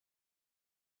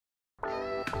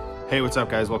Hey, what's up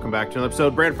guys? Welcome back to another episode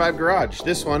of Brand 5 Garage.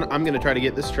 This one, I'm gonna try to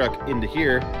get this truck into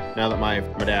here now that my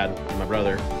dad and my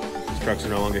brother, these trucks are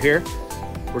no longer here.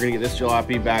 We're gonna get this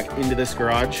jalopy back into this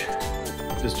garage,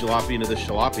 this jalopy into this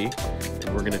jalopy,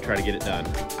 and we're gonna try to get it done.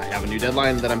 I have a new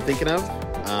deadline that I'm thinking of.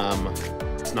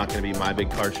 It's not gonna be my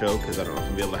big car show because I don't know if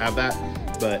I'm gonna be able to have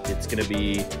that, but it's gonna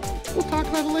be, we'll talk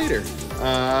about it later.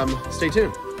 Stay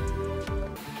tuned.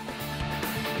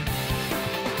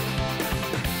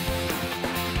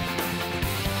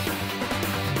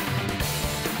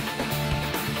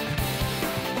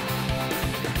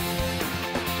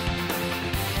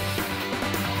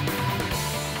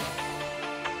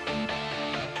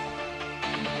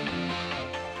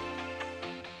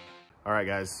 All right,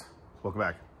 guys, welcome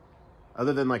back.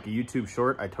 Other than like a YouTube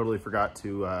short, I totally forgot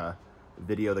to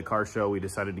video the car show. We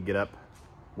decided to get up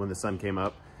when the sun came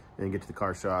up and get to the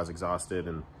car show. I was exhausted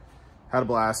and had a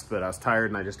blast, but I was tired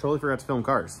and I just totally forgot to film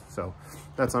cars. So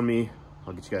that's on me.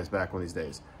 I'll get you guys back one of these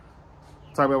days.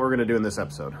 Talk about what we're gonna do in this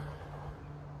episode.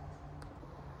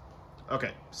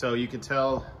 Okay, so you can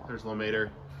tell there's LowMater.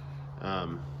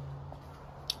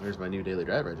 There's my new daily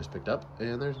driver I just picked up,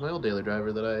 and there's my old daily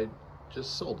driver that I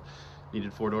just sold.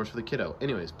 Needed 4 doors for the kiddo.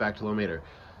 Anyways, back to LowMater.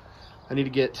 I need to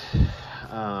get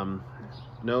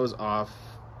nose off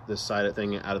this side of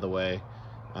thing out of the way.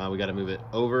 We got to move it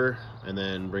over and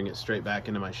then bring it straight back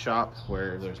into my shop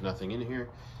where there's nothing in here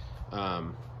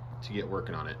to get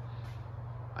working on it.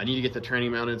 I need to get the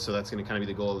tranny mounted, so that's going to kind of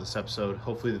be the goal of this episode.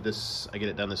 Hopefully I get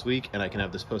it done this week and I can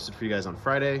have this posted for you guys on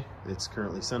Friday. It's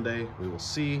currently Sunday. We will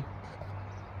see.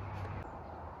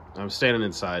 I'm standing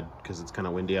inside because it's kind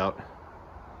of windy out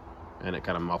and it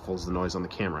kind of muffles the noise on the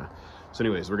camera. So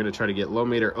anyways, we're gonna try to get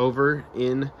LowMater over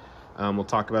in. We'll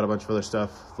talk about a bunch of other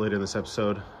stuff later in this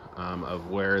episode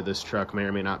of where this truck may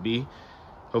or may not be,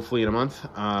 hopefully in a month.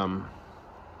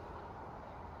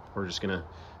 We're just gonna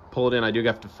pull it in. I do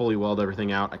have to fully weld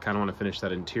everything out. I kind of want to finish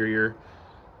that interior,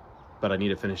 but I need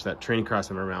to finish that training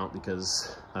crossmember mount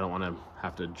because I don't want to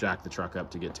have to jack the truck up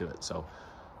to get to it. So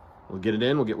we'll get it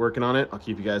in, we'll get working on it. I'll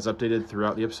keep you guys updated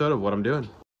throughout the episode of what I'm doing.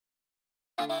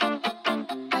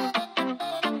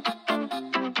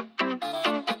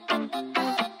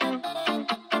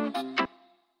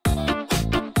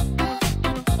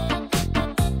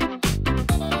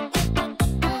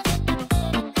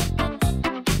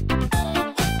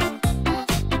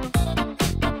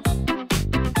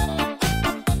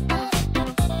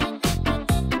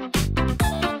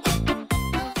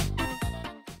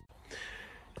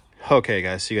 Okay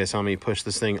guys, so you guys saw me push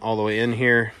this thing all the way in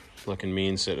here, looking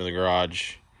mean sitting in the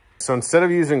garage. So instead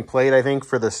of using plate, I think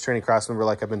for this training crossmember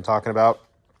like I've been talking about,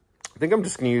 I think I'm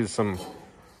just gonna use some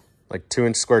like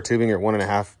 2-inch square tubing or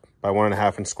 1.5 by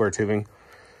 1.5 inch square tubing.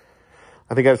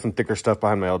 I think I have some thicker stuff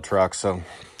behind my old truck, so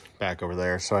back over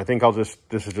there. So I think this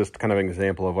is just kind of an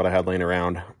example of what I had laying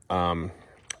around. But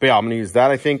yeah, I'm gonna use that,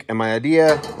 I think. And my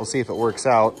idea, we'll see if it works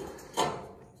out,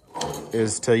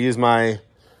 is to use my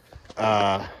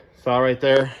saw right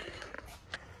there,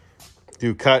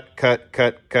 do cut,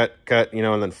 you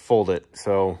know, and then fold it.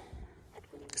 So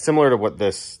similar to what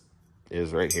this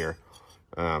is right here.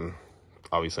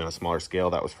 Obviously on a smaller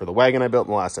scale. That was for the wagon I built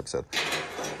in the last episode.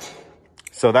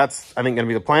 So that's, I think, gonna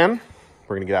be the plan.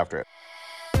 We're gonna get after it.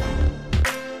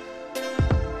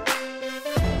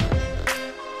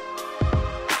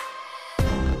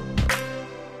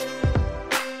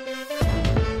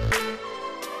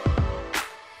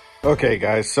 Okay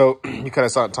guys, so you kind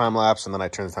of saw it time lapse and then I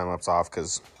turned the time lapse off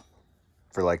because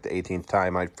for like the 18th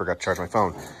time I forgot to charge my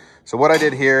phone. So what I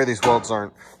did here, these welds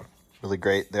aren't really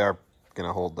great. They are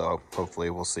gonna hold though, hopefully.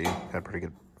 We'll see. Had pretty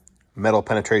good metal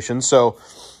penetration. So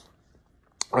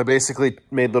I basically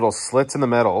made little slits in the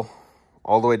metal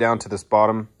all the way down to this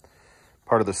bottom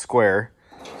part of the square,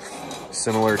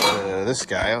 similar to this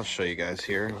guy. I'll show you guys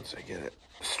here once I get it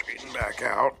straightened back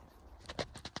out.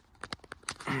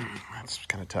 That's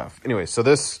kind of tough. Anyway, so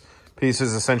this piece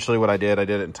is essentially what I did. I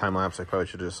did it in time lapse. I probably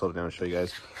should have just slowed it down and show you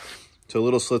guys. So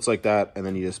little slits like that, and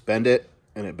then you just bend it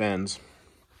and it bends.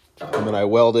 And then I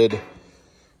welded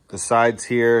the sides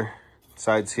here,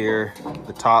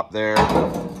 the top there,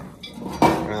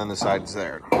 and then the sides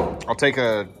there. I'll take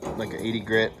like an 80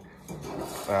 grit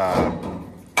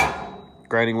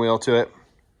grinding wheel to it,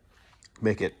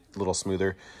 make it a little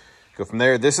smoother. Go from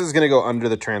there. This is going to go under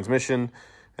the transmission.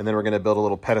 And then we're going to build a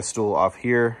little pedestal off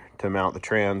here to mount the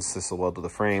trans. This will weld to the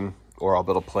frame, or I'll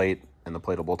build a plate and the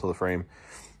plate will bolt to the frame.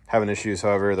 Having issues,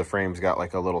 however, the frame's got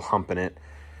like a little hump in it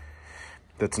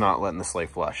that's not letting this lay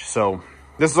flush. So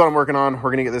this is what I'm working on. We're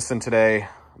going to get this in today.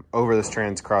 I'm over this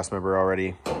trans cross member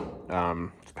already. It's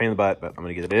a pain in the butt, but I'm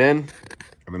going to get it in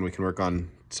and then we can work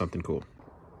on something cool.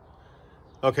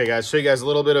 Okay guys, show you guys a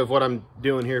little bit of what I'm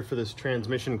doing here for this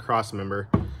transmission cross member.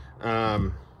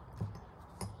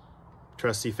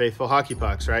 Trusty faithful hockey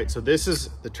pucks, right? So this is,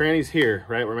 the tranny's here,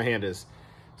 right where my hand is.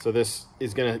 So this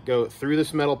is gonna go through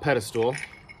this metal pedestal,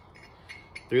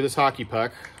 through this hockey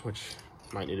puck, which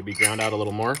might need to be ground out a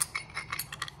little more.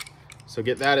 So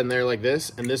get that in there like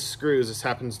this, and this screws, this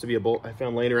happens to be a bolt I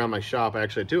found laying around my shop. I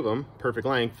actually had 2 of them, perfect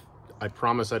length. I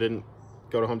promise I didn't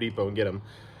go to Home Depot and get them.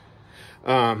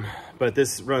 But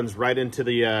this runs right into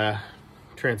the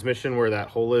transmission where that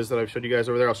hole is that I've showed you guys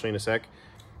over there. I'll show you in a sec.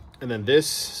 And then this,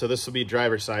 so this will be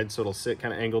driver's side, so it'll sit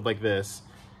kind of angled like this,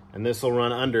 and this will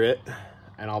run under it,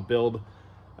 and I'll build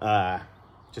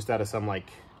just out of some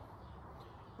like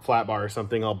flat bar or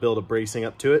something, I'll build a bracing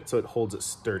up to it so it holds it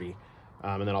sturdy,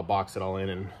 and then I'll box it all in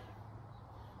and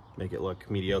make it look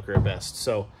mediocre at best.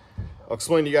 So I'll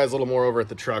explain to you guys a little more over at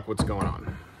the truck what's going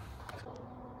on.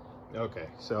 Okay,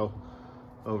 so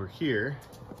over here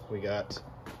we got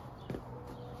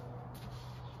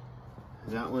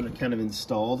that one kind of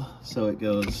installed, so it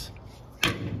goes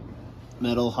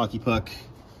metal hockey puck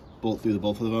bolt through the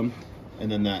both of them,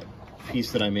 and then that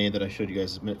piece that I made that I showed you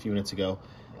guys a few minutes ago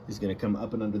is going to come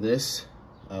up and under this,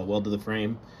 weld to the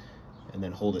frame, and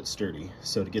then hold it sturdy.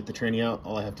 So to get the tranny out,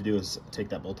 all I have to do is take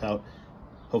that bolt out.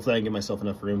 Hopefully I can give myself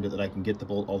enough room that I can get the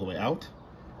bolt all the way out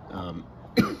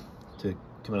to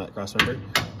come out of that cross member.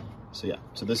 So yeah,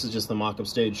 so this is just the mock-up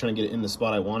stage, trying to get it in the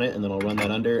spot I want it, and then I'll run that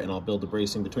under and I'll build the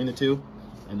bracing between the two,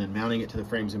 and then mounting it to the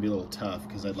frame is gonna be a little tough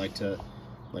because I'd like to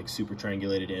like super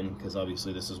triangulate it in, because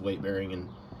obviously this is weight bearing,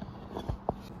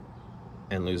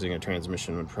 and losing a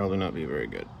transmission would probably not be very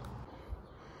good.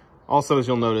 Also, as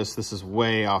you'll notice, this is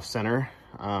way off center.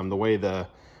 The way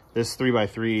this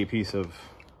 3x3 piece of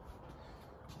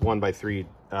 1x3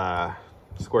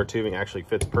 square tubing actually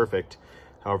fits perfect.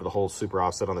 However, the hole's super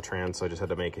offset on the trans, so I just had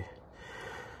to make it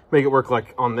work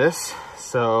like on this.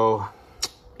 So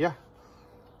yeah,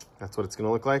 that's what it's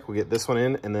gonna look like. We'll get this one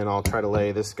in, and then I'll try to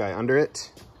lay this guy under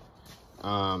it.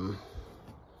 And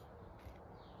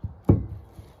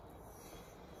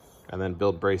then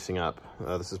build bracing up.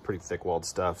 This is pretty thick walled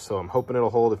stuff, so I'm hoping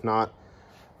it'll hold. If not,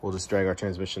 we'll just drag our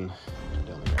transmission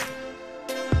down the ground.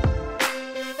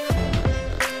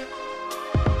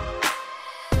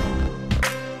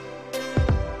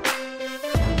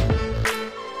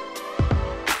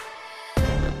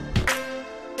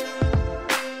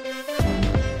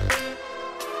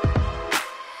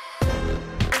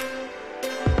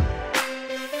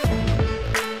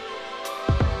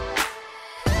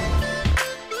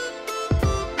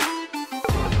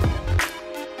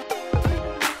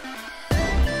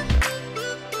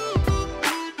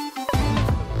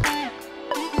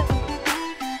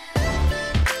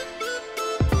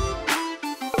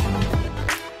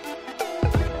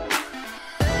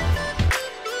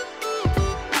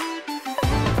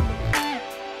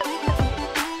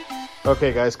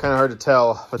 Okay guys, kind of hard to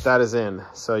tell, but that is in.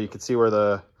 So you can see where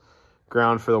the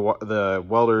ground for the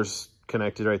welder's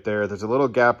connected right there. There's a little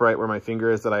gap right where my finger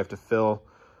is that I have to fill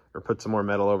or put some more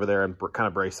metal over there and kind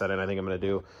of brace that in. I think I'm going to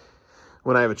do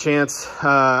when I have a chance.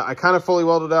 I kind of fully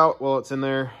welded out while it's in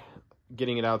there.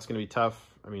 Getting it out is going to be tough.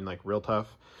 I mean, like real tough.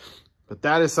 But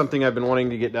that is something I've been wanting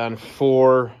to get done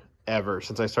forever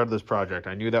since I started this project.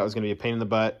 I knew that was going to be a pain in the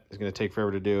butt. It was going to take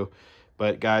forever to do.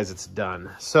 But guys, it's done.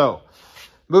 So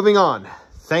moving on.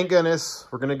 Thank goodness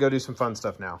we're going to go do some fun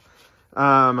stuff now.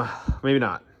 Maybe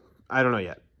not. I don't know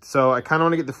yet. So I kind of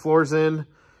want to get the floors in,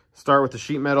 start with the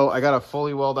sheet metal. I got to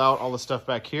fully weld out all the stuff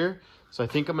back here. So I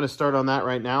think I'm going to start on that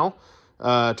right now.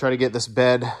 Try to get this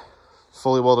bed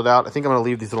fully welded out. I think I'm going to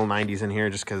leave these little 90s in here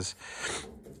just because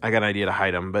I got an idea to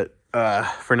hide them. But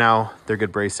for now, they're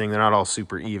good bracing. They're not all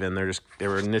super even. They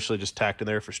were initially just tacked in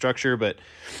there for structure, but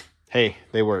hey,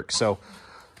 they work. So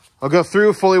I'll go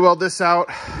through, fully weld this out,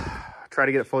 try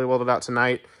to get it fully welded out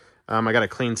tonight. I got to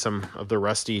clean some of the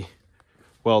rusty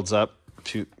welds up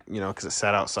to, because it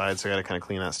sat outside. So I got to kind of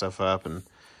clean that stuff up and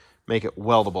make it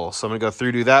weldable. So I'm going to go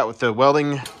through, do that with the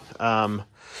welding,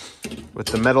 with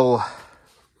the metal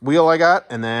wheel I got,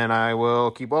 and then I will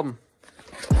keep welding.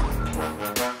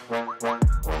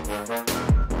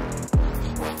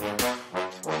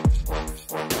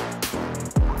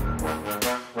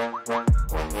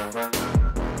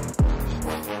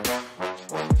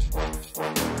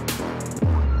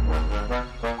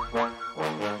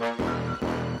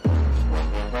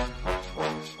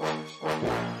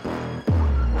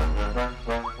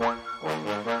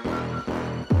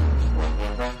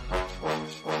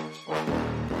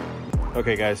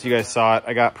 Okay guys, you guys saw it.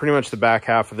 I got pretty much the back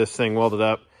half of this thing welded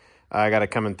up. I got to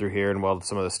come in through here and weld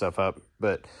some of this stuff up.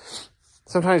 But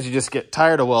sometimes you just get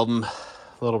tired of welding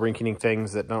little rinky-dink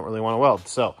things that don't really want to weld.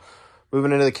 So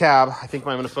moving into the cab, I think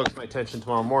I'm going to focus my attention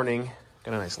tomorrow morning,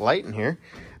 got a nice light in here,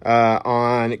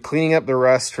 on cleaning up the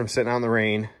rust from sitting out in the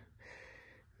rain,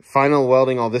 final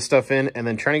welding all this stuff in, and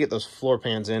then trying to get those floor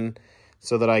pans in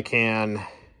so that I can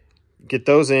get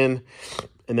those in,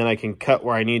 and then I can cut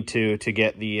where I need to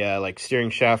get the like steering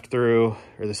shaft through,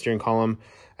 or the steering column,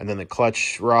 and then the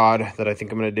clutch rod that I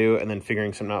think I'm going to do, and then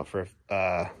figuring something out for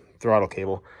throttle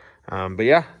cable. But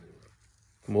yeah,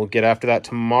 we'll get after that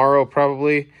tomorrow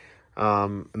probably,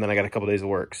 and then I got a couple days of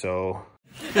work, so.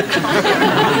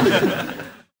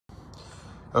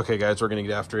 Okay guys, we're gonna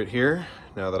get after it here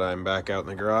now that I'm back out in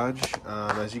the garage.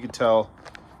 As you can tell,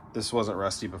 this wasn't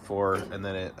rusty before, and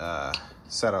then it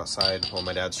sat outside while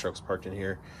my dad's truck's parked in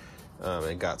here,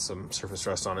 and got some surface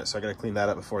rust on it. So I gotta clean that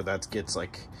up before that gets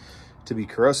like to be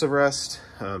corrosive rust.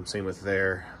 Same with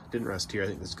there. Didn't rust here, I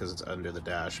think that's because it's under the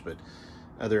dash, but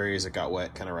other areas that got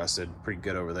wet kind of rusted pretty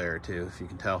good over there too, if you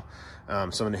can tell. So I'm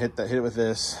gonna hit it with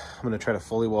this. I'm gonna try to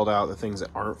fully weld out the things that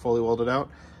aren't fully welded out,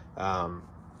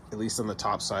 at least on the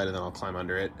top side, and then I'll climb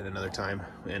under it at another time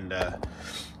and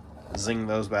zing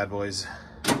those bad boys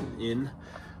in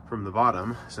from the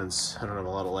bottom, since I don't have a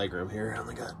lot of leg room here. I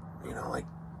only got, you know, like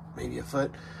maybe a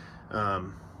foot.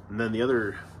 And then the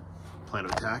other plan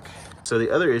of attack. So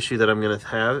the other issue that I'm gonna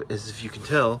have is, if you can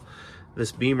tell,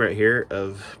 this beam right here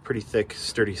of pretty thick,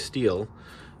 sturdy steel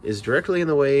is directly in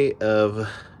the way of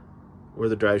where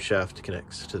the drive shaft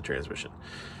connects to the transmission.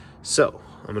 So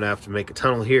I'm gonna have to make a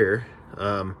tunnel here.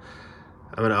 I'm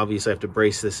gonna obviously have to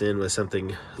brace this in with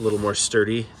something a little more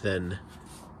sturdy than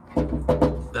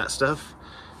that stuff.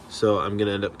 So I'm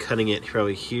gonna end up cutting it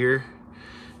probably here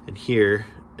and here,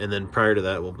 and then prior to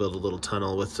that we'll build a little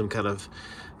tunnel with some kind of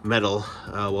metal,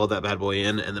 weld that bad boy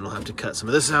in, and then we'll have to cut some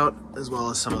of this out as well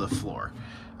as some of the floor.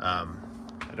 I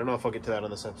don't know if I'll get to that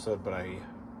on this episode, but I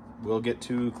will get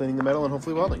to cleaning the metal and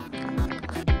hopefully welding.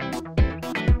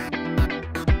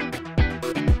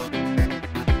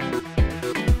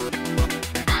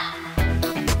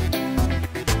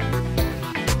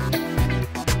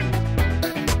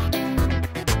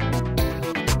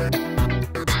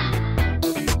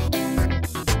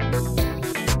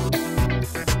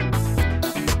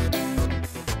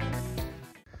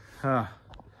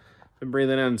 Been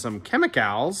breathing in some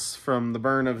chemicals from the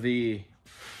burn of the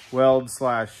weld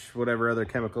 / whatever other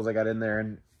chemicals I got in there,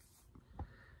 and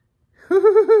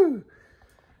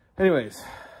anyways,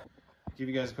 give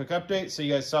you guys a quick update. So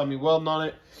you guys saw me welding on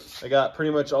it. I got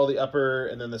pretty much all the upper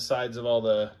and then the sides of all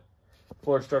the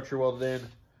floor structure welded in.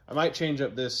 I might change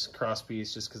up this cross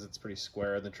piece just because it's pretty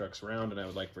square and the truck's round, and I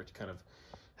would like for it to kind of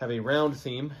have a round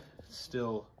theme. It's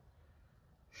still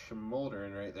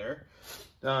smoldering right there.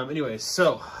 Anyways,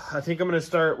 so I think I'm going to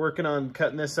start working on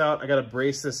cutting this out. I got to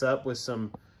brace this up with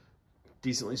some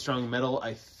decently strong metal.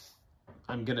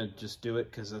 I'm going to just do it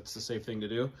because that's the safe thing to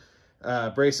do.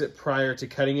 Brace it prior to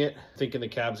cutting it. Thinking the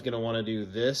cab's going to want to do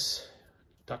this,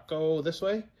 taco this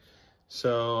way.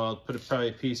 So I'll put probably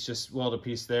a piece, just weld a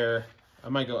piece there. I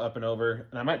might go up and over,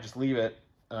 and I might just leave it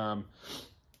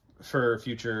for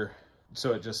future,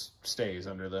 so it just stays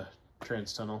under the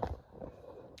trans tunnel.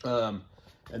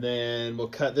 And then we'll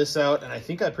cut this out, and I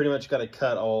think I pretty much got a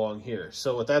cut all along here.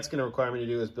 So what that's going to require me to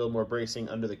do is build more bracing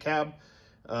under the cab.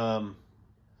 I'd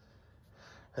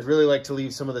really like to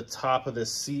leave some of the top of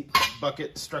this seat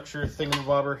bucket structure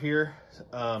thingamabobber here,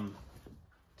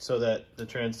 so that the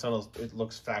trans tunnel, it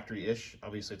looks factory-ish.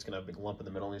 Obviously it's going to have a big lump in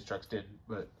the middle, and these trucks did,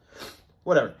 but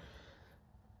whatever.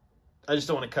 I just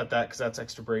don't want to cut that because that's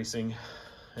extra bracing,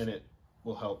 and it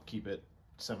will help keep it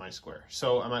semi-square.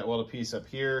 So I might weld a piece up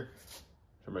here,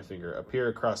 turn my finger up here,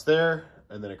 across there,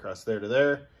 and then across there to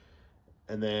there,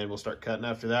 and then we'll start cutting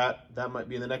after that. That might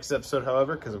be in the next episode,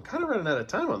 however, because I'm kind of running out of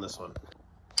time on this one.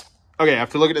 Okay,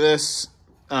 after looking at this,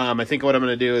 I think what I'm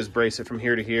going to do is brace it from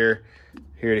here to here,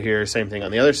 here to here, same thing on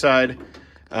the other side,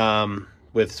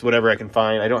 with whatever I can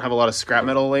find. I don't have a lot of scrap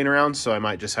metal laying around, so I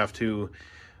might just have to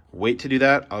wait to do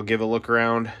that. I'll give a look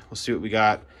around, we'll see what we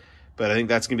got, but I think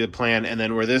that's going to be the plan. And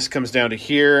then where this comes down to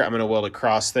here, I'm going to weld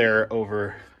across there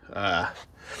over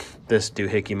this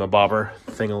doohickey mabobber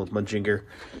thingamajigger,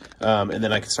 and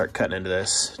then I can start cutting into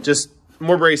this. Just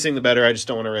more bracing the better. I just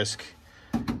don't want to risk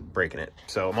breaking it.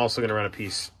 So I'm also going to run a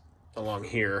piece along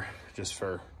here just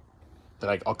for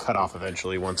that I'll cut off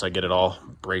eventually once I get it all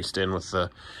braced in with the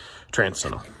trans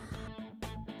tunnel.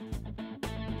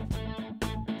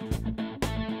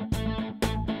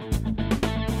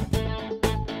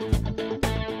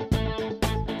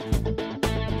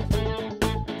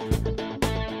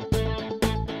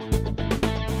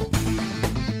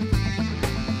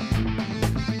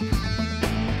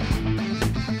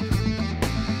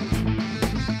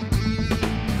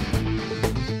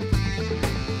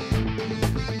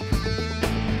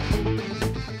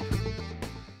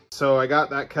 so I got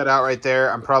that cut out right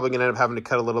there. I'm probably gonna end up having to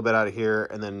cut a little bit out of here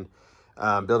and then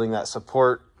building that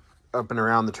support up and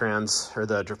around the trans, or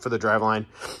for the drive line.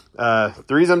 The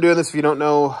reason I'm doing this, if you don't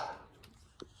know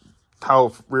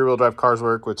how rear-wheel drive cars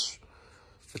work, which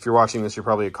if you're watching this, you're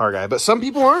probably a car guy, but some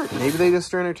people aren't. Maybe they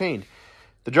just are entertained.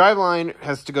 The drive line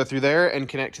has to go through there and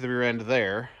connect to the rear end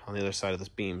there on the other side of this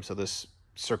beam. So this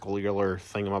circular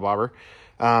thingamabobber.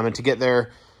 And to get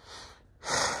there,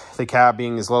 the cab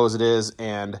being as low as it is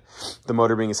and the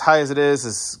motor being as high as it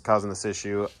is causing this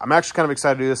issue. I'm actually kind of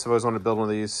excited to do this. I've always wanted to build one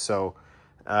of these, so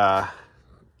I'm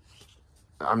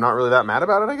not really that mad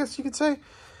about it, I guess you could say.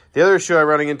 The other issue I'm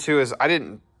running into is I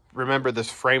didn't remember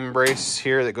this frame brace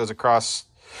here that goes across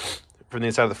from the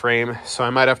inside of the frame, so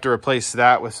I might have to replace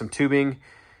that with some tubing.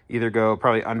 Either go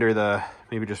probably under the,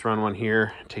 maybe just run one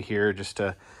here to here just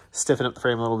to stiffen up the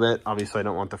frame a little bit. Obviously, I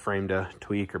don't want the frame to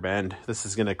tweak or bend. This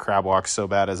is going to crab walk so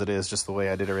bad as it is, just the way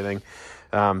I did everything.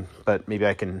 But maybe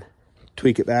I can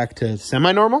tweak it back to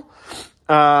semi-normal.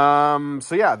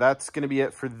 So yeah, that's going to be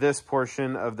it for this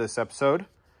portion of this episode.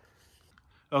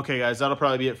 Okay, guys, that'll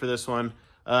probably be it for this one.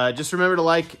 Just remember to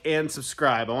like and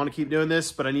subscribe. I want to keep doing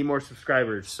this, but I need more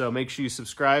subscribers. So make sure you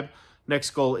subscribe.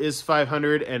 Next goal is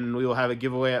 500, and we will have a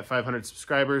giveaway at 500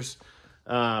 subscribers.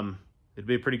 It'd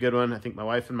be a pretty good one. I think my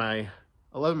wife and my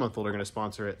 11-month-old are going to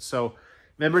sponsor it. So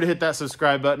remember to hit that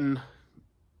subscribe button.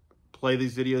 Play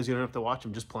these videos. You don't have to watch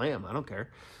them. Just play them. I don't care.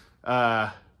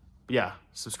 Yeah,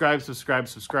 subscribe.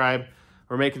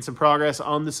 We're making some progress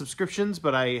on the subscriptions,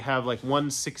 but I have like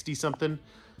 160 something.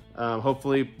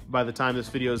 Hopefully by the time this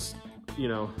video's,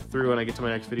 through and I get to my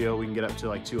next video, we can get up to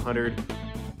like 200.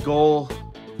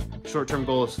 Short-term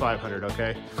goal is 500,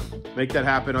 okay? Make that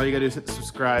happen. All you gotta do is hit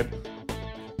subscribe.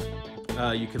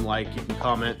 You can like, you can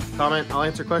comment. I'll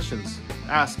answer questions.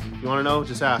 Ask. If you wanna know,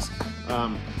 just ask.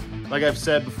 Like I've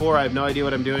said before, I have no idea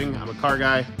what I'm doing. I'm a car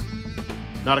guy,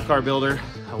 not a car builder.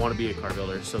 I wanna be a car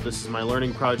builder. So this is my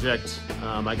learning project.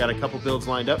 I got a couple builds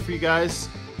lined up for you guys.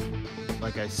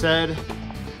 Like I said,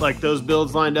 like those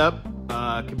builds lined up,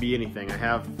 could be anything. I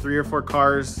have 3 or 4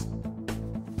 cars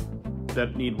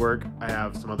that need work. I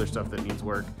have some other stuff that needs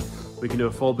work. We can do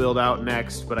a full build out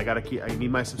next, but I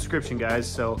need my subscription, guys.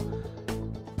 So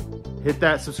hit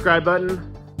that subscribe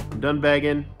button. I'm done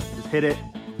begging. Just hit it.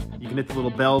 You can hit the little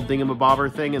bell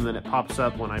dingamabobber thing, and then it pops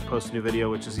up when I post a new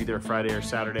video, which is either Friday or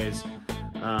Saturdays.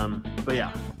 But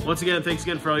yeah, once again, thanks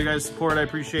again for all you guys' support. I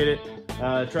appreciate it.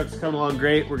 Truck's coming along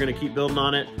great. We're gonna keep building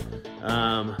on it.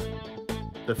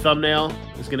 The thumbnail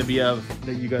is going to be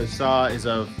that you guys saw is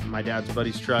of my dad's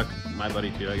buddy's truck. My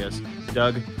buddy too, I guess.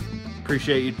 Doug,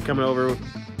 appreciate you coming over,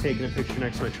 taking a picture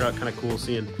next to my truck. Kind of cool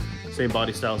seeing same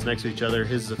body styles next to each other.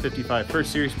 His is a 55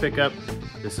 first series pickup.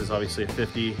 This is obviously a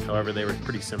 50. However, they were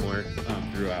pretty similar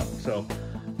throughout. So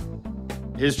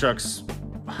his truck's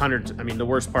 100. I mean, the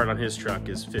worst part on his truck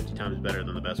is 50 times better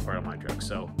than the best part on my truck.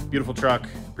 So beautiful truck.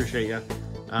 Appreciate you.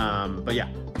 But yeah,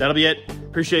 that'll be it.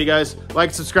 Appreciate you guys.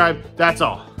 Like, subscribe. That's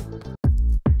all.